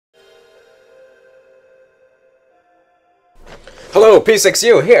Hello,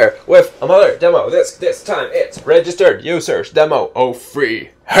 PSeXu here with another demo. This time it's registered users demo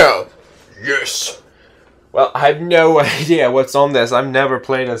 03. Hell yes! Well, I have no idea what's on this. I've never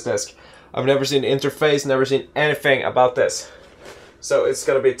played this disc. I've never seen the interface, never seen anything about this. So it's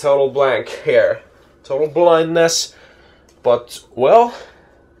gonna be total blank here. Total blindness. But, well,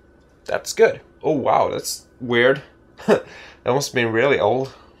 that's good. Oh wow, that's weird. That must have been really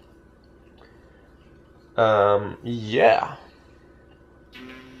old. Yeah.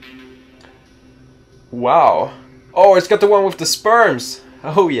 Wow. Oh, it's got the one with the sperms.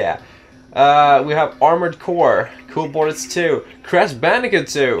 Oh yeah. We have Armored Core, Cool Boarders 2, Crash Bandicoot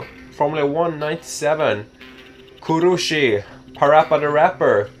 2, Formula 1 97, Kurushi, Parappa the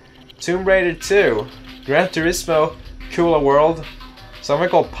Rapper, Tomb Raider 2, Gran Turismo, Kula World, something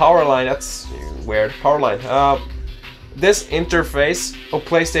called PowerLine. That's weird. PowerLine. This interface of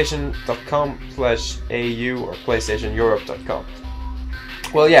PlayStation.com/au or PlayStationEurope.com.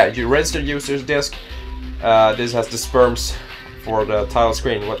 Well, yeah, you registered users disc. This has the sperms for the title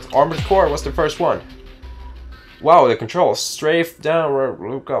screen. What Armored Core was the first one? Wow, the controls: strafe, down,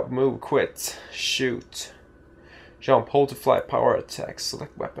 look up, move, quit, shoot, jump, hold to fly, power attack,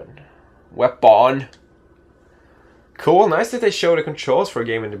 select weapon. Weapon. Cool. Nice that they show the controls for a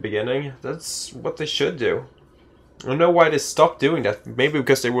game in the beginning. That's what they should do. I don't know why they stopped doing that. Maybe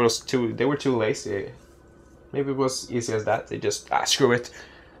because they were too lazy. Maybe it was easy as that. They just screw it.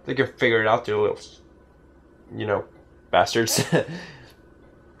 They can figure it out. They're little, you know, bastards.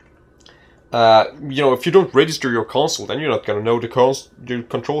 If you don't register your console, then you're not gonna know the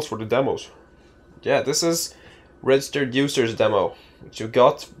controls for the demos. Yeah, this is registered users demo, which you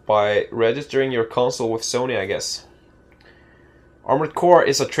got by registering your console with Sony, I guess. Armored Core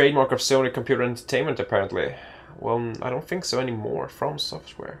is a trademark of Sony Computer Entertainment, apparently. Well, I don't think so anymore. From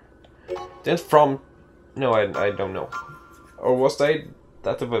Software. Then from... No, I don't know. Or was that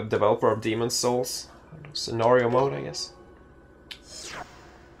the developer of Demon's Souls? Scenario mode, I guess.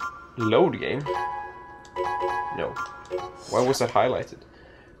 Load game? No. Why was that highlighted?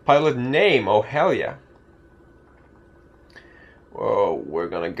 Pilot name? Oh, hell yeah. Whoa, we're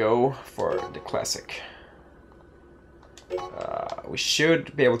gonna go for the classic. We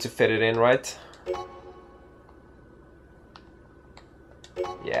should be able to fit it in, right?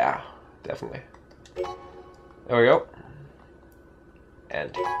 Yeah, definitely. There we go.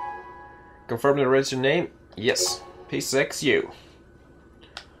 And confirm the registered name. Yes, PSeXu.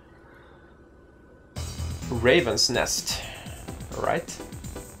 Raven's Nest. Alright.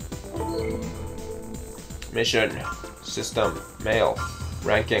 Mission. System. Mail.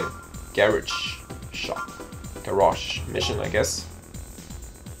 Ranking. Garage. Shop. Garage. Mission, I guess.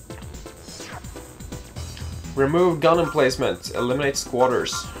 Remove gun emplacement. Eliminate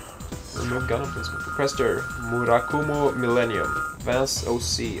squatters. Remove gun emplacement. Requester. Murakumo Millennium. Advance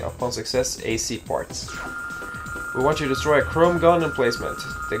OC. Upon success, AC parts. We want you to destroy a chrome gun emplacement.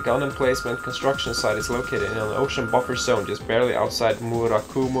 The gun emplacement construction site is located in an ocean buffer zone just barely outside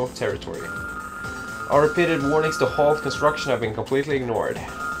Murakumo territory. Our repeated warnings to halt construction have been completely ignored.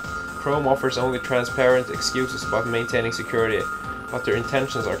 Chrome offers only transparent excuses about maintaining security, but their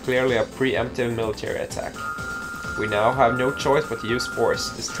intentions are clearly a preemptive military attack. We now have no choice but to use force.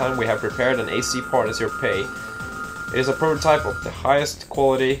 This time we have prepared an AC part as your pay. It is a prototype of the highest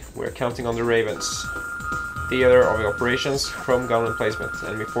quality. We are counting on the Ravens. Theater of operations, chrome gun emplacement.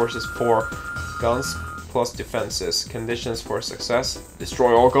 Enemy forces 4 guns plus defenses. Conditions for success: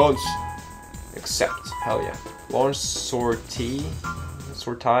 destroy all guns. Except, hell yeah. Launch sortie.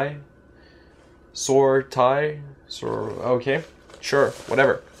 Okay, sure,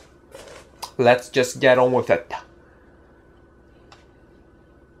 whatever. Let's just get on with it.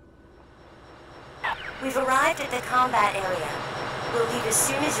 We've arrived at the combat area. We'll leave as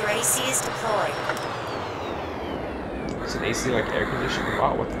soon as your AC is deployed. Is an AC like air conditioning?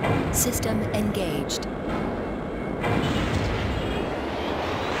 Wow, what the hell? System engaged.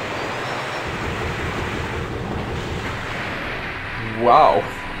 Wow.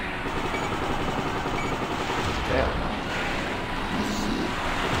 Damn.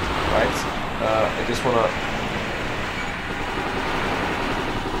 Right. I just wanna...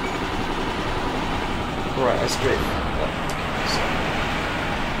 Right, I straight.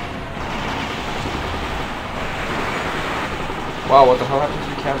 Wow, what the hell happened to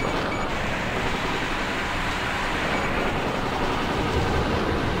the camera?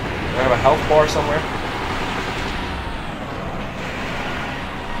 Do I have a health bar somewhere?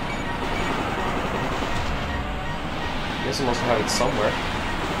 I guess I must have it somewhere.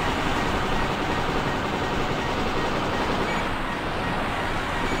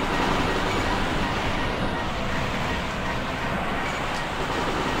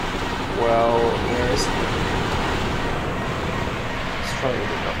 triangle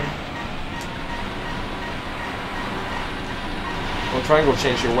did nothing. Well, triangle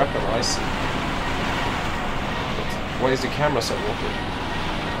changed your weapon, I see. But why is the camera so watered?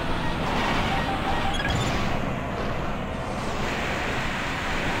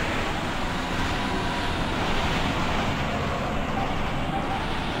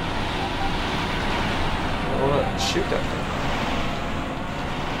 Shoot that thing.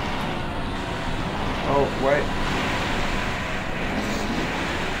 Oh, wait.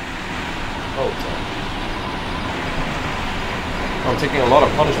 Oh, damn. I'm taking a lot of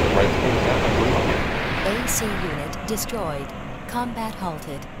punishment right now. AC unit destroyed. Combat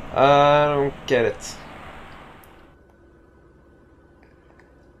halted. I don't get it.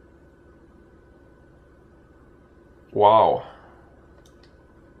 Wow.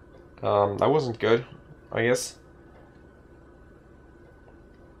 That wasn't good, I guess.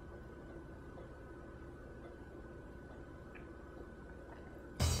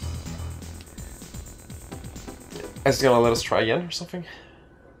 Is it gonna let us try again or something?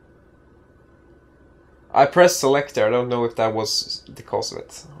 I pressed select there. I don't know if that was the cause of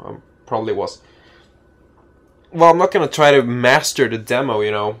it. Probably was. Well, I'm not gonna try to master the demo,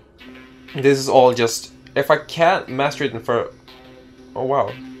 you know. This is all just... If I can't master it in for... Oh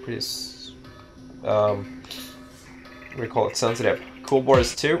wow, pretty... what do we call it? Sensitive. Cool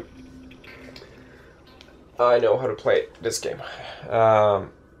Borders 2. I know how to play this game. Yeah.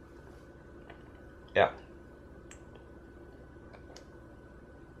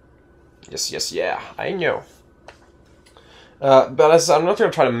 Yes, yeah, I know. But as I'm not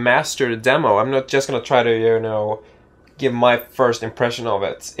gonna try to master the demo. I'm not just gonna try to, you know, give my first impression of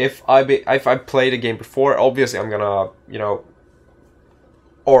it. If I play the game before, obviously I'm gonna, you know,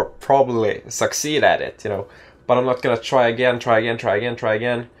 or probably succeed at it, you know. But I'm not gonna try again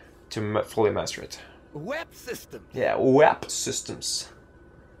to fully master it. Web system. Yeah, web systems.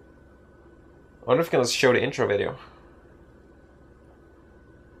 I wonder if I'm gonna show the intro video.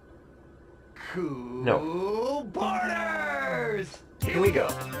 Cool No. Borders! Here we go.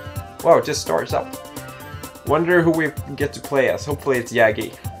 Wow, it just starts up. Wonder who we get to play as. Hopefully it's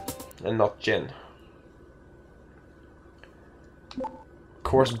Yagi and not Jin. Of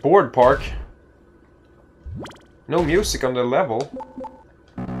course, board park. No music on the level.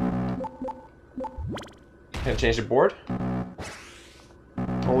 Can I change the board?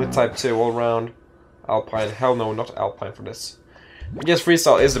 Only type 2 all round. Alpine. Hell no, not Alpine for this. I guess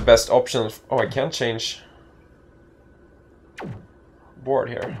freestyle is the best option. Oh, I can't change board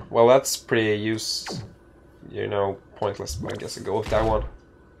here. Well, that's pretty you know, pointless. But I guess I'll go with that one.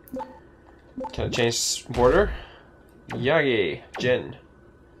 Can I change border? Yagi, Jin,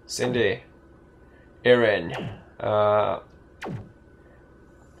 Cindy, Aaron. For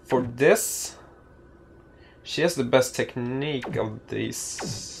this, she has the best technique of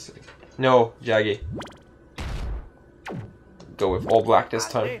these. No, Yagi. Go with all black this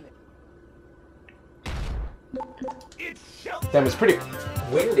time. Damn, it's pretty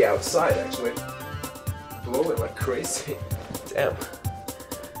windy outside actually. Blowing like crazy. Damn.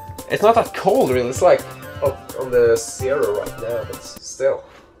 It's not that cold really, it's like up on the 0 right now, but still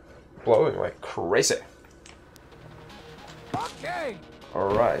blowing like crazy. Okay.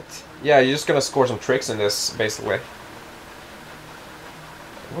 Alright. Yeah, you're just gonna score some tricks in this, basically. It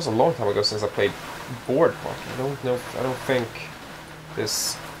was a long time ago since I played board park. I don't think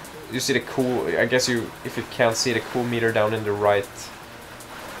this... You see the cool... I guess if you can't see the cool meter down in the right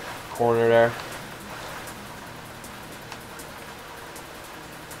corner there.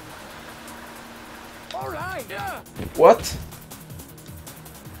 Alright, yeah. What?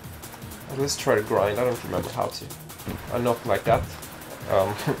 Let's try to grind. I don't remember how to. I'm not like that.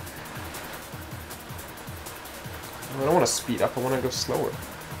 I don't want to speed up, I want to go slower.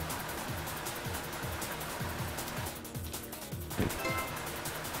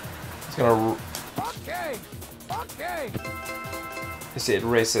 It's gonna... Okay. You see, it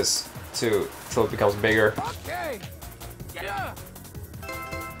races till it becomes bigger. Okay. Yeah.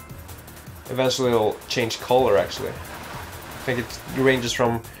 Eventually it'll change color, actually. I think it ranges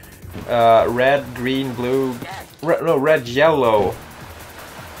from red, green, blue... no, red, yellow,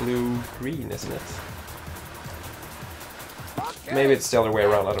 blue, green, isn't it? Okay. Maybe it's the other way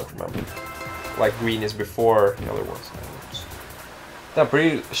around, I don't remember. Like green is before the other ones. That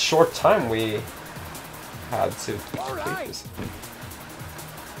pretty short time we had to complete this.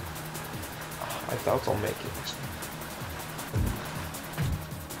 I doubt I'll make it, actually.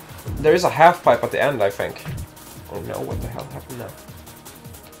 There is a half pipe at the end, I think. Oh no, what the hell happened now?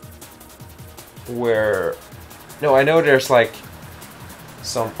 Where... No, I know there's like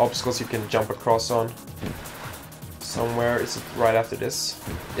some obstacles you can jump across on. somewhere. Is it right after this?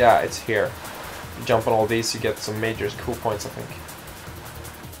 Yeah, it's here. You jump on all these, you get some major cool points, I think.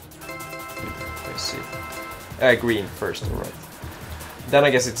 Let's see. Green first, alright. Then I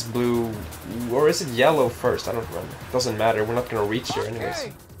guess it's blue, or is it yellow first? I don't remember. Doesn't matter, we're not gonna reach there anyways.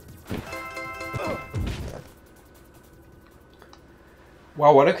 Yeah.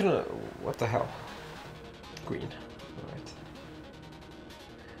 Wow, what the hell? Green, alright.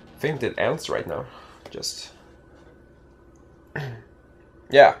 I think that ends right now, just...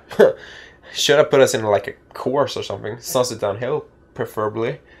 yeah. Should have put us in like a course or something, sunset downhill,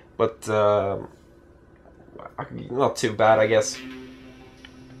 preferably, but not too bad, I guess.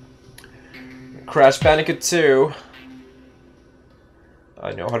 Crash Bandicoot 2.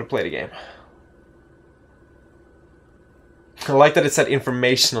 I know how to play the game. I like that it said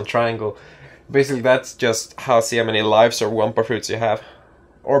information on triangle. Basically, that's just see how many lives or Wumpa fruits you have,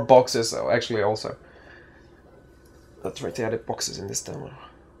 or boxes. Actually, also. That's right. They added boxes in this demo.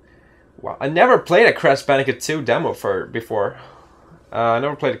 Wow, I never played a Crash Bandicoot 2 demo before. I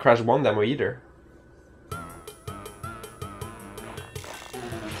never played a Crash 1 demo either.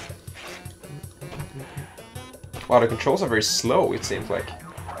 Wow, the controls are very slow, it seems like.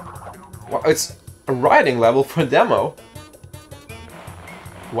 Wow, it's a riding level for a demo.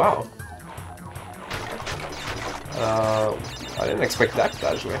 Wow. I didn't expect that,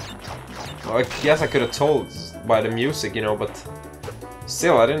 actually. Well, I guess I could have told by the music, you know, but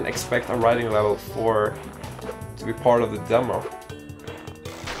still, I didn't expect a riding level to be part of the demo.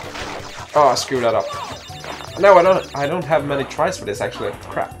 Oh, I screwed that up. No, I don't have many tries for this, actually.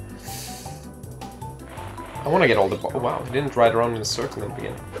 Crap. I want to get all the... Oh, wow, he didn't ride around in a circle in the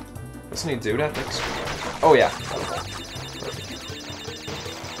beginning. Doesn't he do that? Oh, yeah.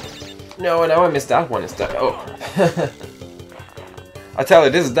 No, now I missed that one instead. Oh. I tell you,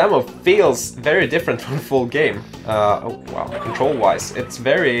 this demo feels very different from the full game. Oh, wow, control-wise. It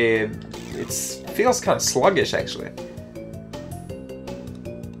feels kind of sluggish, actually.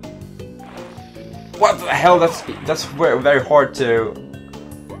 What the hell? That's very hard to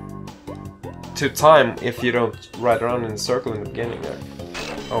time if you don't ride around in a circle in the beginning there.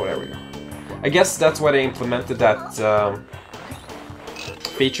 Oh, there we go. I guess that's why they implemented that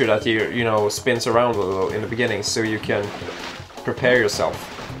feature that you know, spins around a little in the beginning, so you can prepare yourself.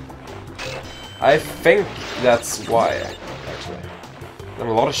 I think that's why, actually. And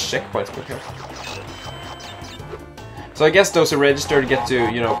a lot of checkpoints quick here. So I guess those are registered get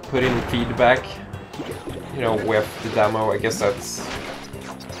to, you know, put in feedback, you know, with the demo. I guess that's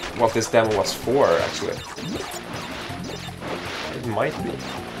what this demo was for, actually. It might be.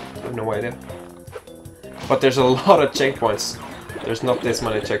 I have no idea. But there's a lot of checkpoints. There's not this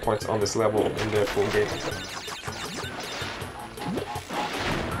many checkpoints on this level in the full game.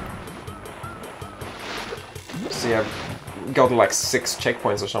 See, I've got like 6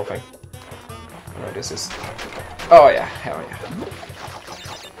 checkpoints or something. Alright, this is... Oh yeah, hell yeah.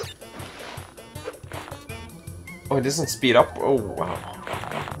 Oh, it doesn't speed up? Oh, wow.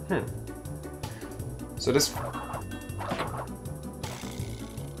 So this...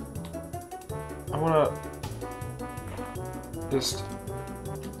 I wanna... just...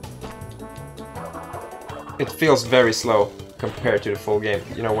 It feels very slow compared to the full game.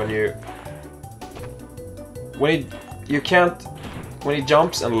 You know, when he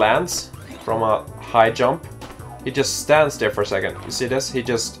jumps and lands from a high jump, he just stands there for a second. You see this? He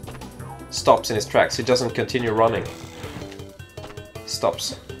just stops in his tracks. He doesn't continue running. He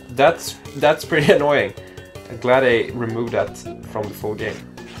stops. That's pretty annoying. I'm glad they removed that from the full game.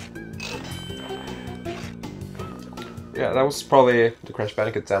 Yeah, that was probably the Crash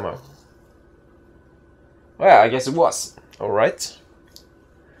Bandicoot demo. Well, yeah, I guess it was. Alright.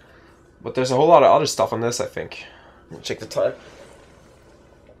 But there's a whole lot of other stuff on this, I think. Let me check the time.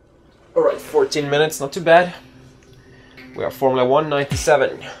 Alright, 14 minutes, not too bad. We are Formula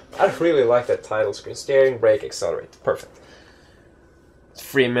 197. I really like that title screen. Steering, brake, accelerate. Perfect. It's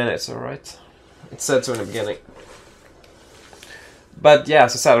 3 minutes, alright. It said so in the beginning. But yeah,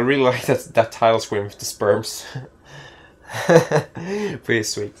 as I said, I really like that title screen with the sperms. Pretty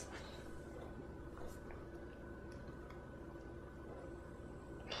sweet.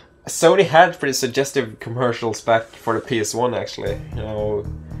 Sony had pretty suggestive commercials back for the PS1, actually. You know,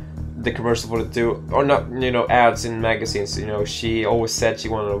 the commercial for the two, or not, you know, ads in magazines. You know, she always said she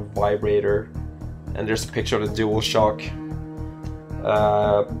wanted a vibrator, and there's a picture of the DualShock.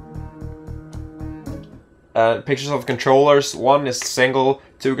 Pictures of controllers. One is single,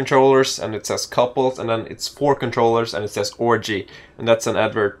 2 controllers, and it says coupled, and then it's 4 controllers, and it says orgy, and that's an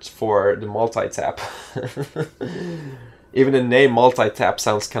advert for the multi-tap. Even the name multi-tap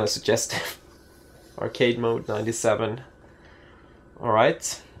sounds kind of suggestive. Arcade mode 97.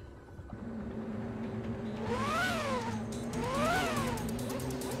 Alright.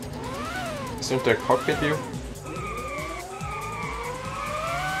 Isn't there a cockpit view?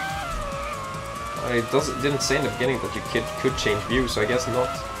 It didn't say in the beginning that you could change view, so I guess not.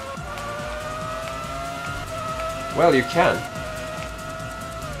 Well, you can.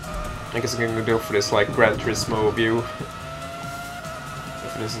 I guess I'm gonna go for this like Gran Turismo view.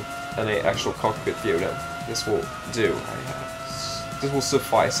 If it isn't any actual cockpit view, then this will do. This will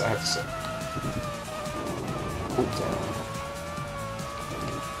suffice, I have to say. Oh, damn.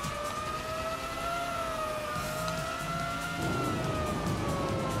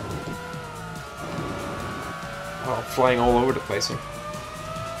 Oh, flying all over the place here.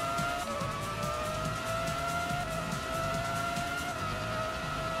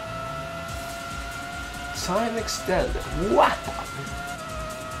 Time extended. What?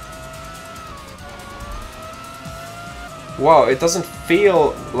 Wow, it doesn't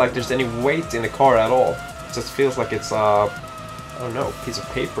feel like there's any weight in the car at all. It just feels like it's I don't know, piece of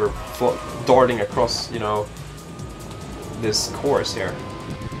paper darting across, you know, this course here.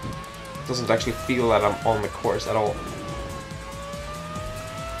 It doesn't actually feel that I'm on the course at all.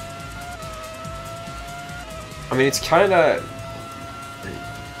 I mean, it's kind of,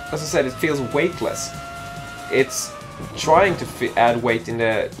 as I said, it feels weightless. It's trying to add weight in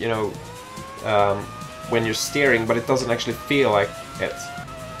the, you know, when you're steering, but it doesn't actually feel like it.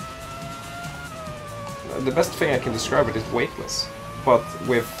 The best thing I can describe it is weightless, but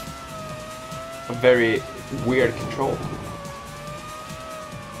with a very weird control.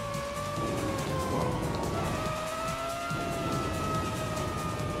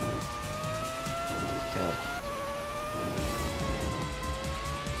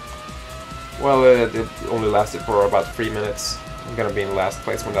 Well, it only lasted for about 3 minutes. I'm gonna be in last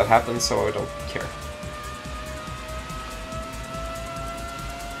place when that happens, so I don't care.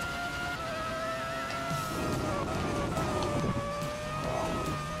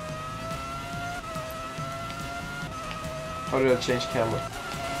 How did I change camera?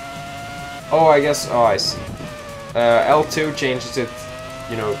 Oh, I guess. Oh, I see. L2 changes it,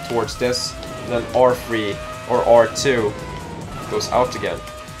 you know, towards this. Then R3 or R2 goes out again.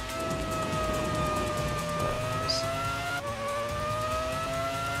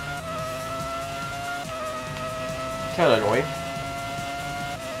 Kinda annoying.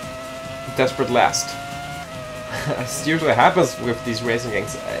 Desperate last. As usually happens with these racing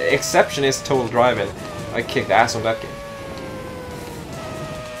games. Exception is Total Driving. I kicked ass on that game.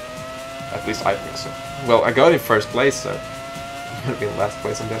 At least I think so. Well, I got in first place, so I'm gonna be in last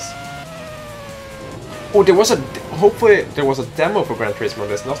place on this. Oh, there was a. Hopefully, there was a demo for Gran Turismo on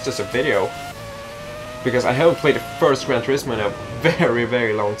this, not just a video. Because I haven't played the first Gran Turismo in a very,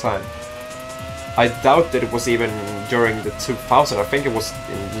 very long time. I doubt that it was even during the 2000s. I think it was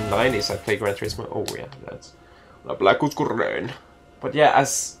in the 90s I played Gran Turismo. Oh yeah, that's La Blackwood's Rain. But yeah,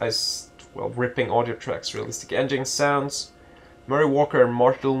 as well, ripping audio tracks, realistic engine sounds, Murray Walker and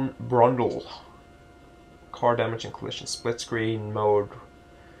Martin Brundle. Car damage and collision, split screen mode,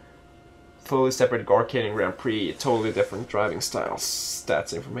 fully separate arcade and Grand Prix, totally different driving styles,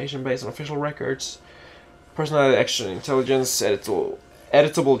 stats information based on official records, personality, action, intelligence,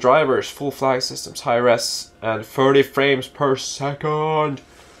 editable drivers, full flag systems, high res, and 30 frames per second.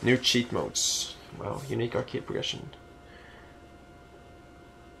 New cheat modes. Wow, unique arcade progression.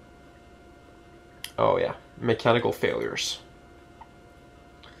 Oh yeah, mechanical failures.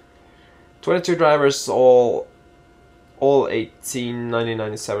 22 drivers, all 18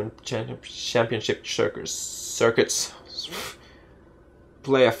 1997 championship circuits.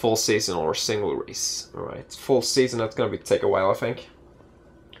 Play a full season or single race. Alright, full season, that's gonna take a while, I think.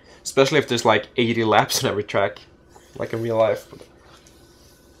 Especially if there's like 80 laps on every track, like in real life. But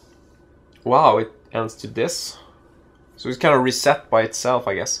wow, it ends to this. So it's kind of reset by itself,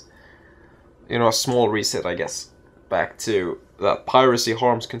 I guess. You know, a small reset, I guess. Back to that piracy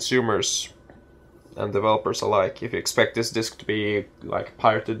harms consumers and developers alike. If you expect this disc to be like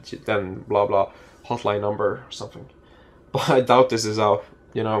pirated, then blah blah, hotline number or something. But I doubt this is a,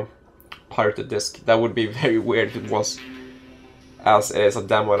 you know, pirated disc. That would be very weird if it was. As it is a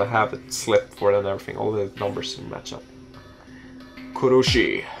demo and I have it slipped for it and everything. All the numbers match up.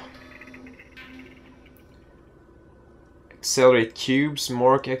 Kurushi. Accelerate cubes,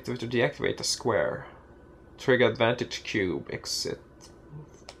 mark, activate or deactivate a square. Trigger advantage cube, exit.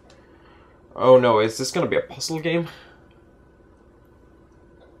 Oh no, is this gonna be a puzzle game?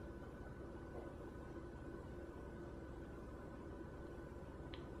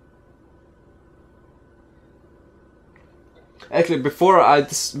 Actually, before I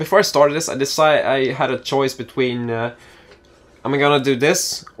started this, I had a choice between am I gonna do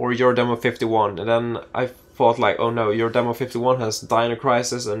this or Your Demo 51, and then I thought like, oh no, Your Demo 51 has Dino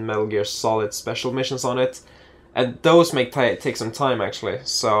Crisis and Metal Gear Solid special missions on it, and those may take some time actually.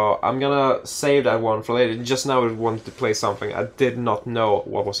 So I'm gonna save that one for later. Just now I wanted to play something. I did not know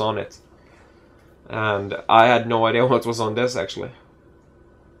what was on it, and I had no idea what was on this actually.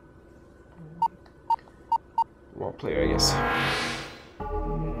 One player, I guess.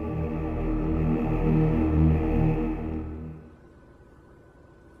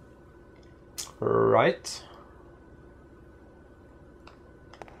 Right.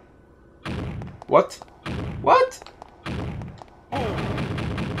 What? What?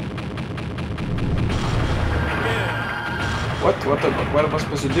 What am I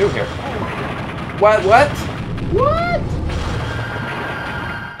supposed to do here? What? What?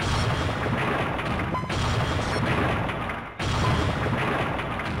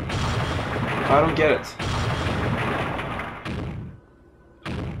 I don't get it.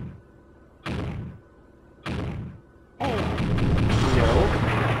 No.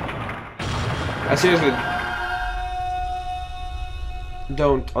 I seriously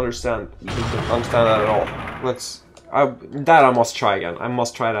don't understand that at all. That I must try again. I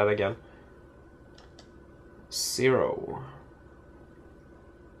must try that again. 0.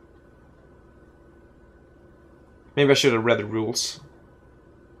 Maybe I should have read the rules.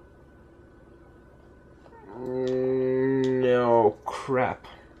 No, crap.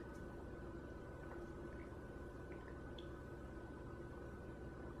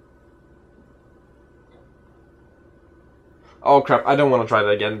 Oh crap, I don't want to try that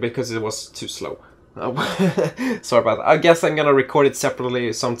again because it was too slow. Sorry about that. I guess I'm gonna record it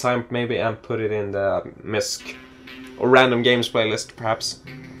separately sometime maybe and put it in the MISC or random games playlist perhaps.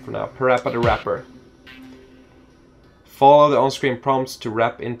 For now, Parappa the Rapper. Follow the on-screen prompts to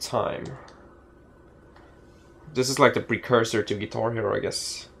rap in time. This is like the precursor to Guitar Hero, I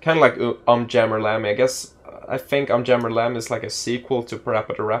guess. Kind of like Jammer Lamb, I guess. I think Jammer Lamb is like a sequel to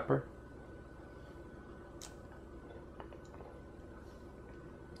Parappa the Rapper.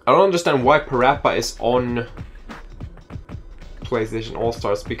 I don't understand why Parappa is on PlayStation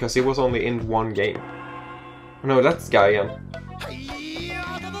All-Stars, because he was only in one game. No, that's the guy again.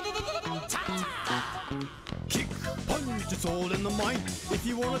 It's all in the mind. If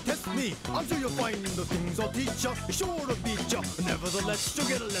you wanna test me, I'm sure you'll find the things I'll teach ya. Sure to beat ya. Nevertheless, you'll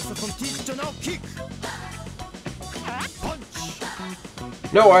get a lesson from teacher. Now kick, punch.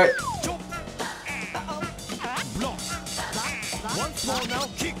 No, I. Jump. Block. Once more now,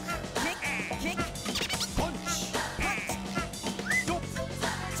 kick. Punch. Jump.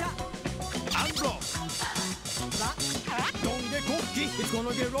 And block. Don't get cocky, it's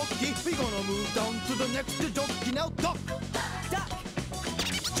gonna get rocky. We're gonna move down to the next jockey. Now duck.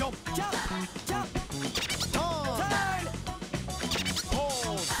 Jump. Turn.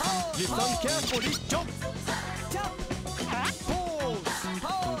 Pause. Listen carefully. Jump.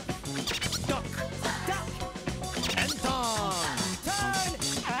 Pause. Duck. And turn.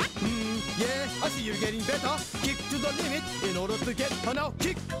 Yeah, I see you're getting better. Kick to the limit in order to get her. Now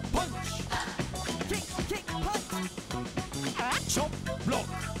kick, punch. Kick, punch. Chop, block.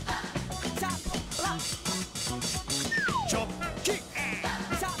 Chop, block. Chop, kick.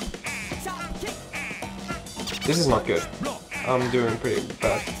 Chop, kick. This is not good. I'm doing pretty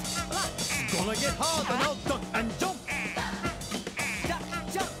bad. Gonna get harder now, duck and jump.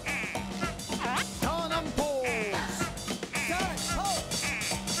 Jump. Turn and pause. Turn, pause.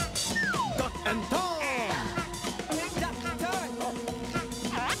 Duck and turn.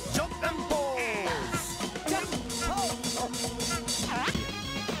 Jump and pause.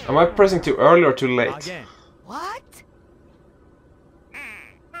 Am I pressing too early or too late? Again. What?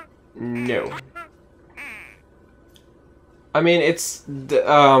 No. I mean, it's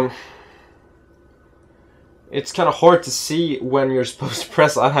kind of hard to see when you're supposed to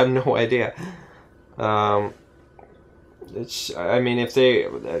press. I have no idea. I mean, if they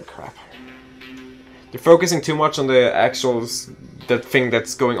crap, they're focusing too much on the that thing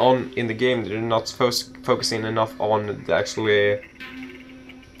that's going on in the game. They're not focusing enough on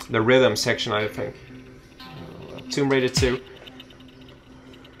the rhythm section, I think. Tomb Raider 2.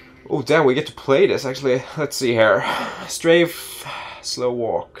 Oh damn, we get to play this actually. Let's see here. Strafe, slow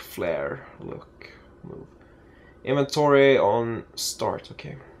walk, flare, look, move. Inventory on start,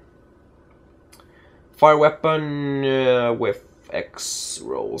 okay. Fire weapon with X,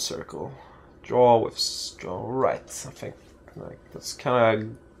 roll circle. Draw with draw right. I think like that's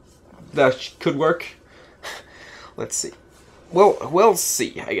kind of that could work. Let's see. Well, we'll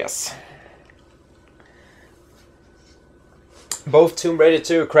see, I guess. Both Tomb Raider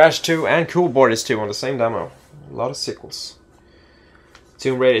 2, Crash 2, and Cool Borders 2 on the same demo. A lot of sequels.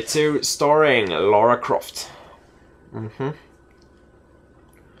 Tomb Raider 2 starring Lara Croft.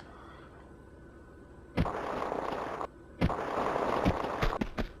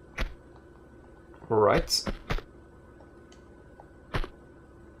 Right.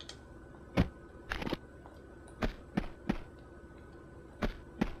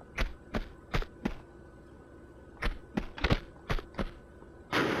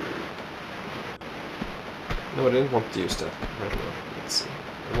 No, I didn't want to use that right now. Let's see.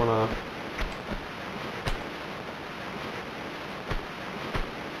 I wanna...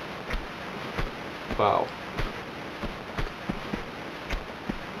 Wow.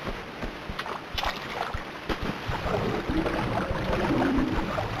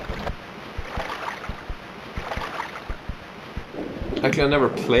 Actually, I never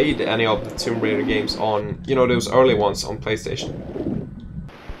played any of the Tomb Raider games on, you know, those early ones on PlayStation.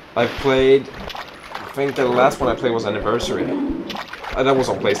 I played... I think the last one I played was Anniversary. That was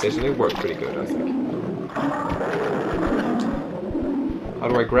on PlayStation. It worked pretty good, I think. How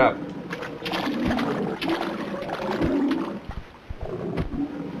do I grab?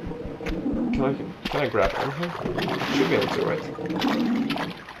 Can I grab on here? Should be able to, right?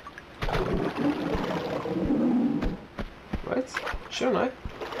 Right? Shouldn't I?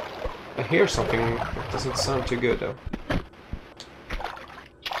 I hear something that doesn't sound too good though.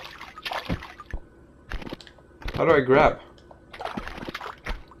 How do I grab?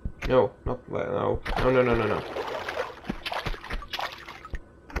 No, not no. No.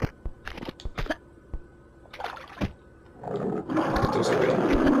 Those are good.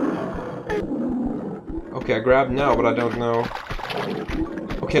 Okay, I grab now, but I don't know.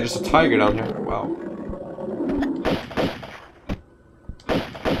 Okay, there's a tiger down here. Wow.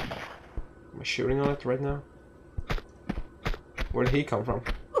 Am I shooting on it right now? Where did he come from?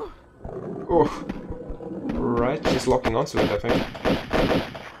 Oh. Right, she's locking onto it, I think.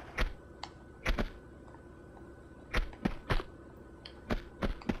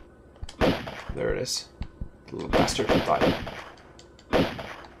 There it is. The little bastard died.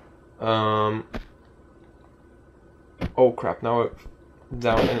 Oh crap, now I'm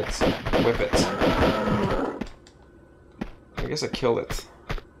down in it. Whip it. I guess I killed it.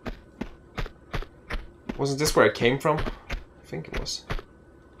 Wasn't this where it came from? I think it was.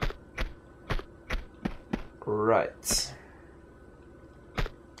 Right.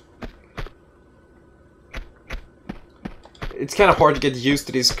 It's kind of hard to get used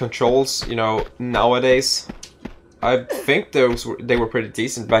to these controls, you know, nowadays. I think they were pretty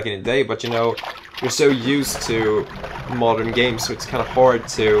decent back in the day, but you know, you're so used to modern games, so it's kind of hard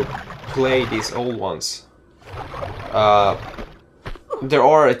to play these old ones. There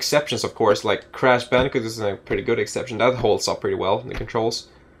are exceptions, of course, like Crash Bandicoot is a pretty good exception. That holds up pretty well in the controls.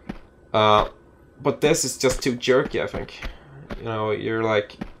 But this is just too jerky, I think. You know, you're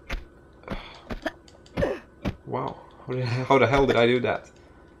like... Wow, how the hell did I do that?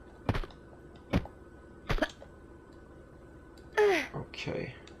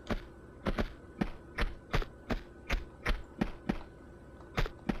 Okay.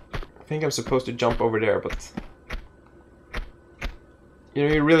 I think I'm supposed to jump over there, but... You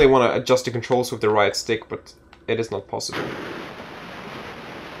know, you really want to adjust the controls with the right stick, but it is not possible.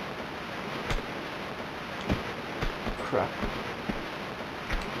 Crap.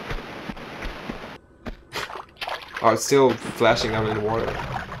 Oh, it's still flashing down in the water.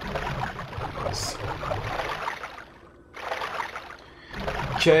 Nice.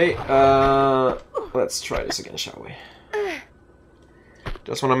 Okay, let's try this again, shall we?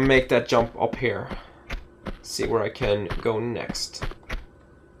 Just want to make that jump up here. See where I can go next. I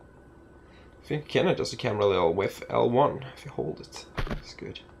think you can adjust the camera a little with L1 if you hold it. That's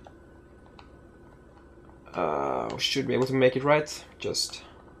good. Should be able to make it right. Just...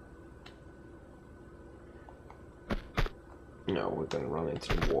 No, we're gonna run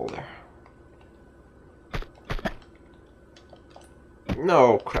into the wall there.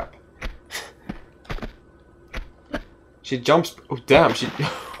 No, crap. She jumps... Oh, damn, she...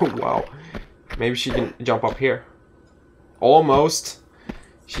 Wow. Maybe she can jump up here. Almost.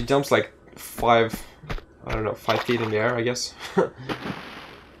 She jumps like 5... I don't know, 5 feet in the air, I guess.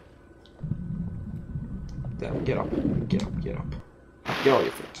 Damn, get up. Get up, get up. Get on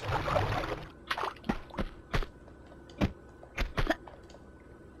your feet.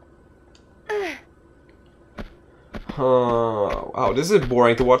 Wow, this is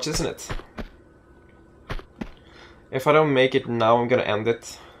boring to watch, isn't it? If I don't make it now, I'm gonna end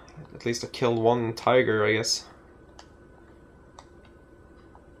it. At least I killed one tiger, I guess.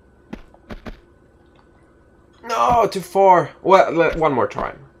 No! No, too far. Well, one more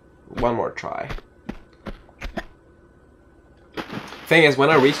try. One more try. Thing is, when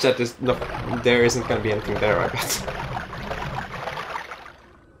I reach that, there isn't gonna be anything there, I bet.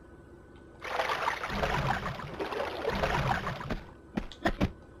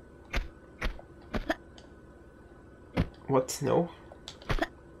 What? No?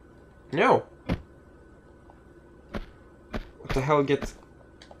 No! What the hell get...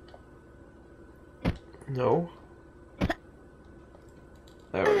 No?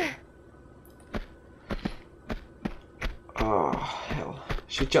 There. Oh, hell.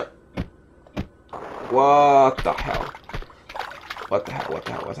 Should jump. What the hell? What the hell? What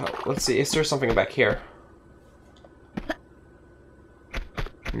the hell? What the hell? Let's see, is there something back here?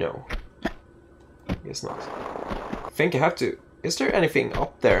 No. Guess not. I think I have to... Is there anything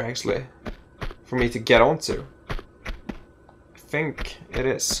up there, actually? For me to get onto? I think it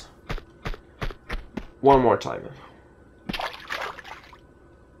is. One more time.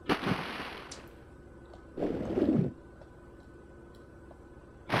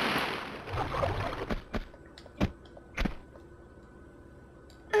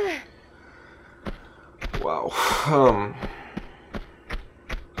 Wow.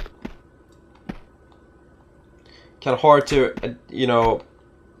 Kind of hard to, you know,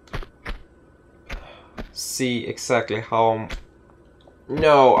 see exactly how...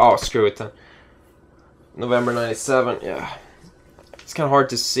 No! Oh, screw it then. November 97, yeah. It's kind of hard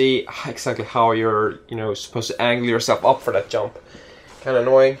to see exactly how you're, you know, supposed to angle yourself up for that jump. Kind of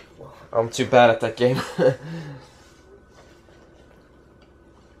annoying. I'm too bad at that game.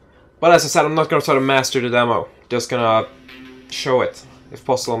 But as I said, I'm not gonna try to master the demo. Just gonna show it. If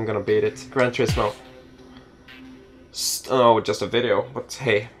possible, I'm gonna beat it. Gran Turismo. Oh, just a video, but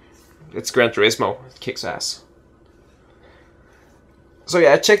hey, it's Gran Turismo. It kicks ass. So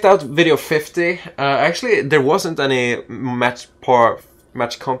yeah, I checked out video 50. Actually, there wasn't any match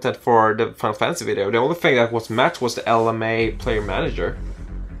content for the Final Fantasy video. The only thing that was matched was the LMA player manager.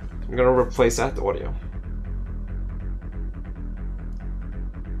 I'm gonna replace that audio.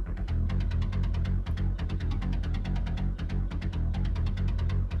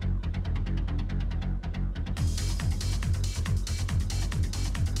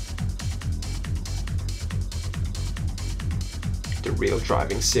 The real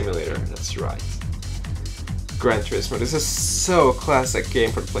driving simulator, that's right. Gran Turismo, this is so classic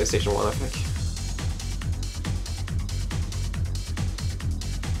game for the PlayStation 1, I think.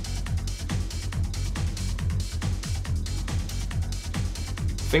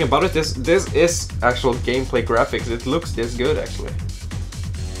 Thing about it, this is actual gameplay graphics. It looks this good, actually.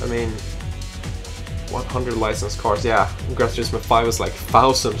 I mean, 100 licensed cars, yeah. Gran Turismo 5 was like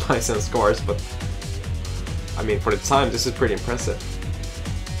 1,000 licensed cars, but I mean, for the time, this is pretty impressive.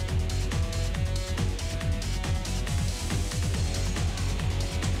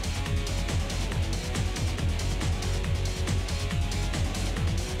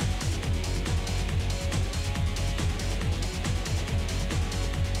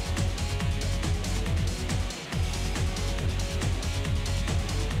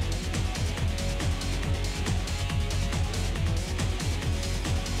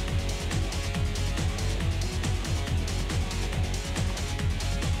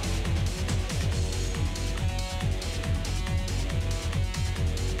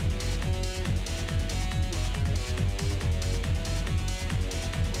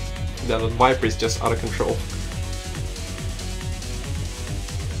 The Viper is just out of control.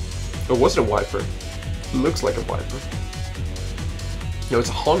 Or was it a Viper? It looks like a Viper. No, it's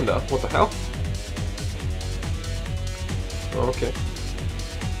a Honda. What the hell? Oh, okay.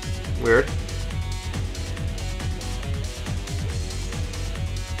 Weird.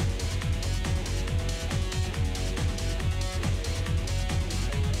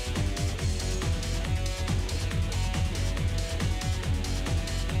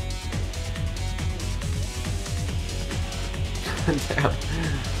 Damn.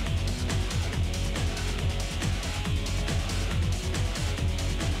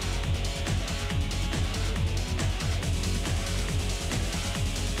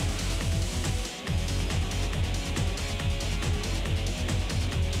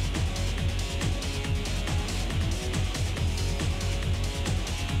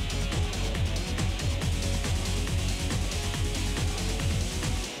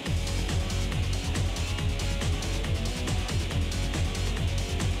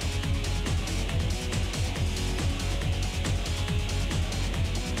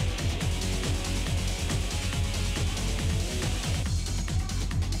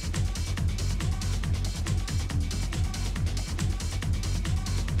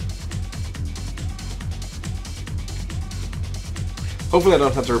 Hopefully I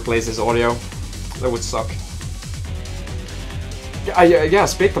don't have to replace this audio. That would suck. Yeah,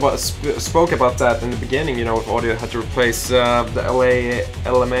 spoke about that in the beginning, you know, if audio had to replace the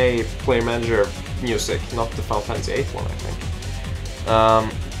LMA Player Manager music, not the Final Fantasy VIII one, I think.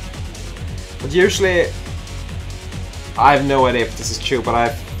 But usually, I have no idea if this is true, but I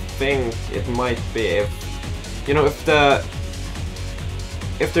think it might be. If, you know, if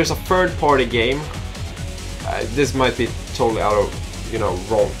there's a third-party game, this might be totally out of, you know,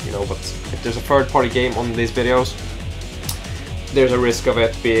 wrong, you know, but if there's a third-party game on these videos, there's a risk of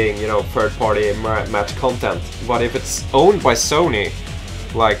it being, you know, third-party match content. But if it's owned by Sony,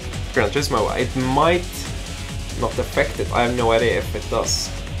 like Gran Turismo, it might not affect it. I have no idea if it does.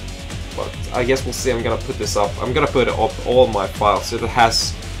 But I guess we'll see. I'm gonna put this up. I'm gonna put up all my files so that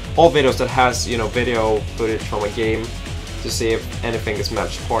has all videos that has, you know, video footage from a game, to see if anything is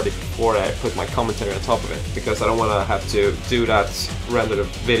match party before I put my commentary on top of it, because I don't want to have to do that, render the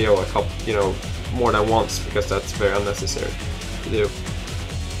video a couple, you know, more than once, because that's very unnecessary to do.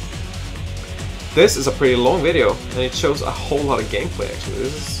 This is a pretty long video, and it shows a whole lot of gameplay actually.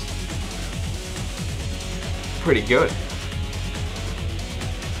 This is pretty good.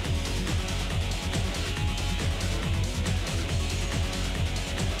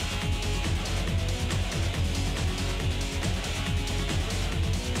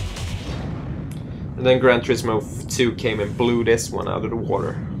 And then Gran Turismo 2 came and blew this one out of the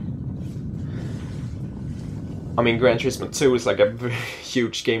water. I mean, Gran Turismo 2 is like a very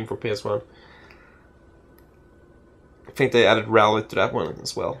huge game for PS1. I think they added rally to that one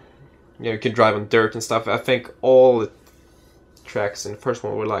as well. You know, you can drive on dirt and stuff. I think all the tracks in the first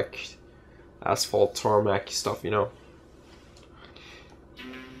one were like asphalt, tarmac stuff, you know.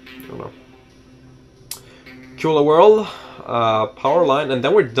 I don't know. Kula World, PowerLine, and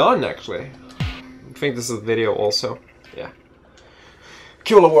then we're done actually. I think this is a video also. Yeah.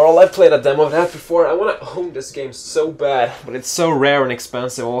 Kula World, I've played a demo of that before. I want to own this game so bad, but it's so rare and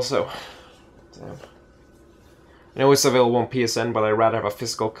expensive also. Damn. I know it's available on PSN, but I'd rather have a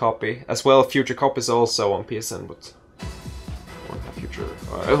physical copy. As well, future copies also on PSN, but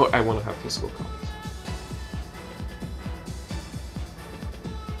I want to have physical copies.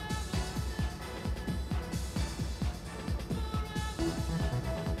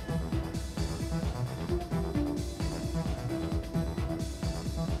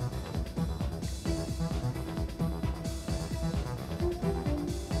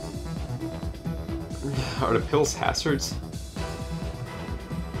 Are the pills hazards?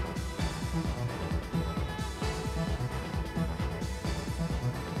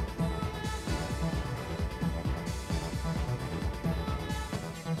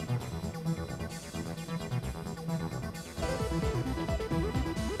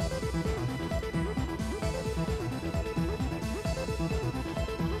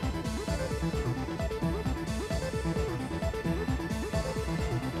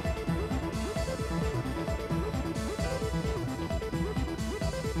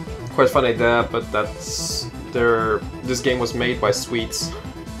 Quite funny that, but that's this game was made by Swedes,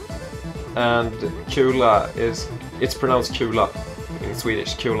 and Kula it's pronounced Kula in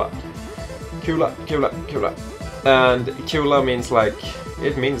Swedish. Kula, and Kula means like,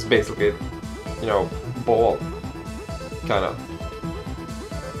 it means basically, you know, ball, kind of.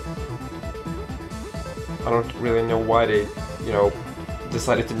 I don't really know why they, you know,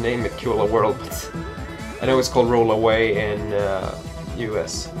 decided to name it Kula World, but I know it's called Roll Away in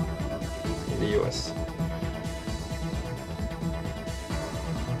US. The US.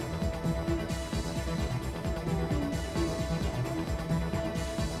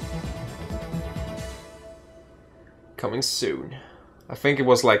 Coming soon. I think it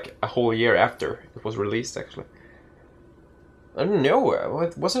was like a whole year after it was released actually. I don't know,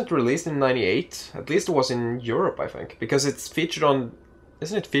 it wasn't released in '98. At least it was in Europe, I think, because it's featured on,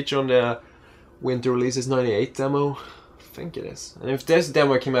 isn't it featured on the Winter Releases '98 demo? I think it is. And if this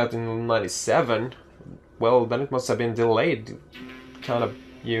demo came out in '97, well, then it must have been delayed. Kind of,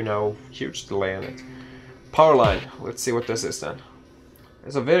 you know, huge delay on it. PowerLine. Let's see what this is then.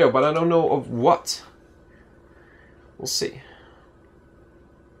 It's a video, but I don't know of what. We'll see.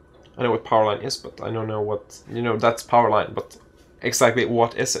 I know what PowerLine is, but I don't know what, you know, that's PowerLine, but exactly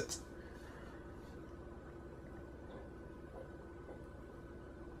what is it?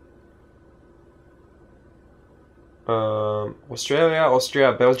 Australia,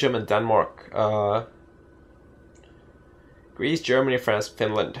 Austria, Belgium, and Denmark. Greece, Germany, France,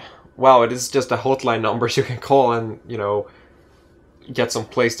 Finland. Wow, it is just a hotline numbers you can call and, you know, get some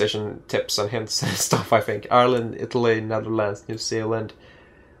PlayStation tips and hints and stuff, I think. Ireland, Italy, Netherlands, New Zealand.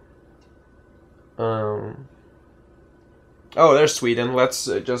 Oh, there's Sweden. Let's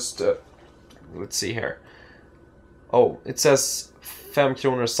let's see here. Oh, it says 5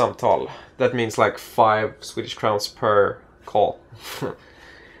 kronor samtal. That means like 5 Swedish crowns per call.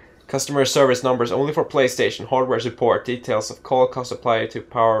 Customer service numbers only for PlayStation. Hardware support. Details of call cost apply to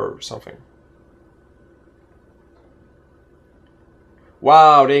power something.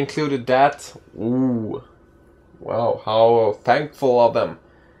 Wow, they included that. Ooh. Wow, how thankful of them.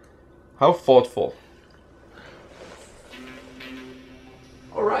 How thoughtful.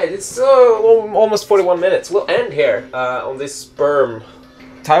 Alright, it's almost 41 minutes. We'll end here on this sperm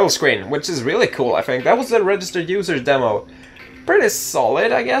title screen, which is really cool, I think. That was the registered users demo. Pretty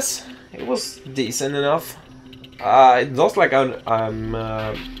solid, I guess. It was decent enough. It looks like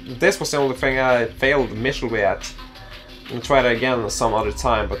this was the only thing I failed miserably at. I'll try that again some other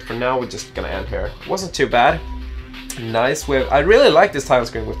time, but for now we're just gonna end here. It wasn't too bad. Nice I really like this title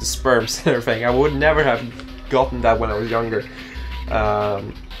screen with the sperms and everything. I would never have gotten that when I was younger.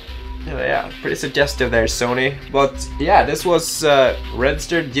 Yeah, pretty suggestive there, Sony. But yeah, this was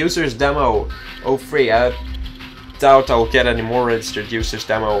registered users demo 03. I doubt I'll get any more registered users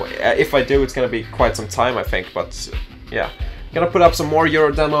demo. If I do, it's gonna be quite some time, I think. But yeah, gonna put up some more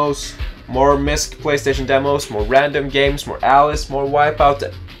Euro demos, more Misc PlayStation demos, more random games, more Alice, more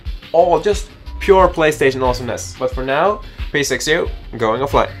Wipeout, all just pure PlayStation awesomeness. But for now, PSeXu, going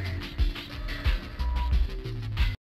offline.